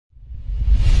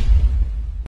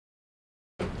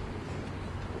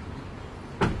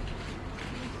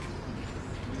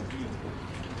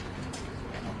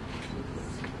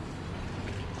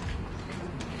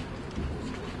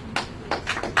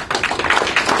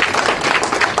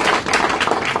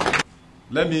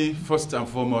Let me first and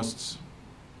foremost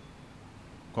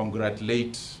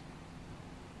congratulate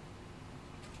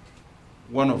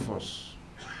one of us,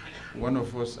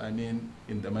 I mean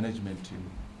in the management team,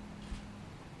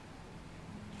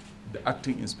 the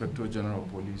Acting Inspector General of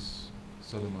Police,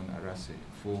 Suleiman Arase,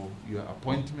 for your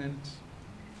appointment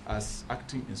as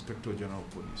Acting Inspector General of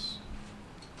Police.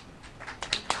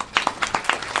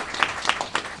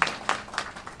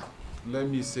 Let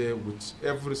me say with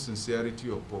every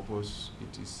sincerity of purpose,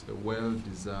 it is a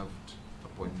well-deserved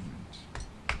appointment.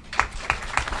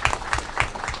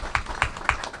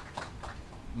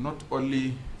 Not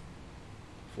only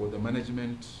for the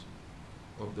management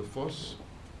of the force,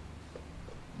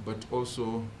 but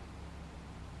also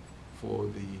for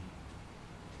the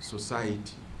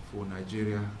society, for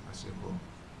Nigeria as a whole.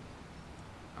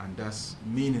 And that's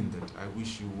meaning that I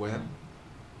wish you well.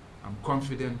 I'm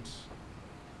confident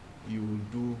you will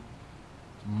do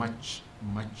much,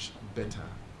 much better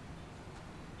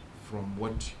from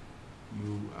what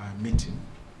you are meeting.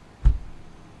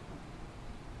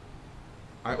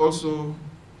 I also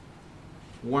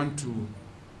want to,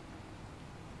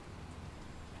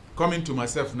 coming to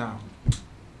myself now,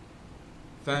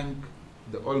 thank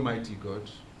the Almighty God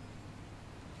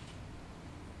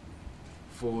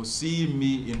for seeing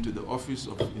me into the office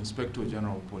of Inspector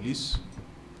General of Police,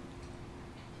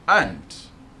 and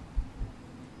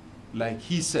like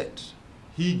he said,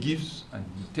 he gives and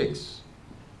he takes,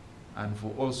 and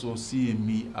for also seeing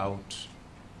me out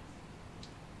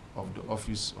of the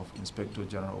office of Inspector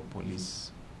General of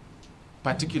Police,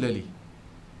 particularly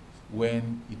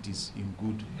when it is in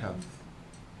good health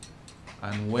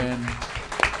and when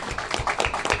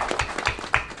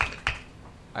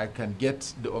I can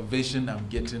get the ovation I'm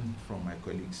getting from my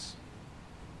colleagues.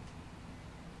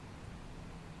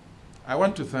 I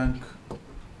want to thank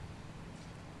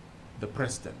the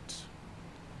President,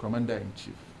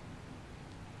 Commander-in-Chief,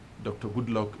 Dr.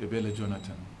 Goodluck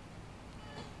Jonathan,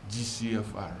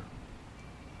 GCFR,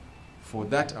 for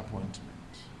that appointment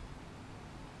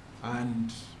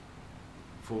and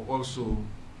for also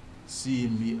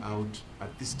seeing me out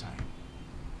at this time,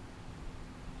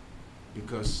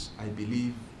 because I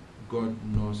believe God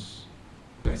knows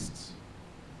best.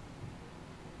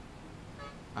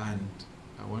 And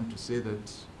I want to say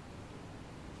that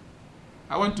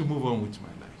I want to move on with my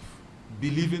life,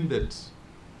 believing that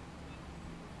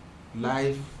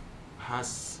life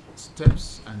has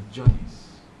steps and journeys.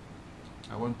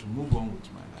 I want to move on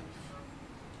with my life.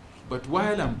 But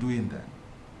while I'm doing that,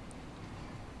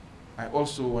 I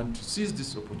also want to seize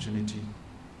this opportunity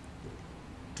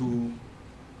to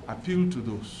appeal to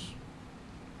those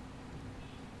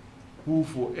who,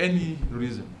 for any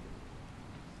reason,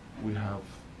 we have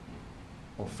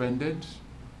offended,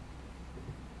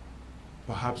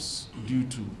 perhaps due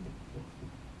to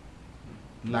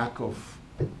lack of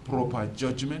proper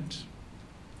judgment,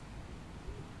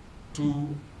 to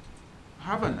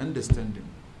have an understanding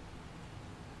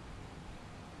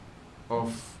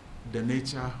of the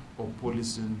nature of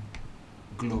policing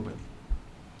globally.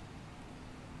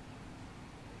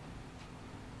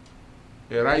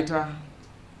 A writer,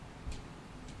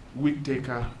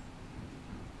 Whittaker,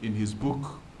 in his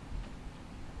book,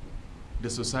 The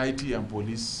Society and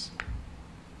Police,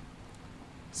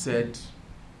 said,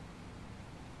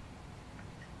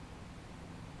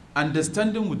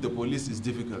 understanding with the police is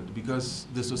difficult because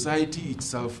the society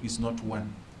itself is not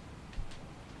one.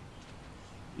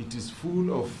 It is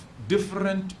full of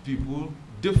different people,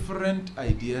 different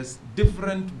ideas,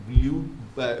 different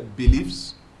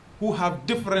beliefs, who have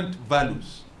different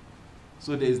values.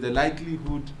 So there is the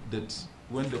likelihood that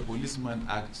when the policeman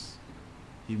acts,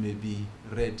 he may be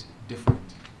read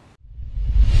differently.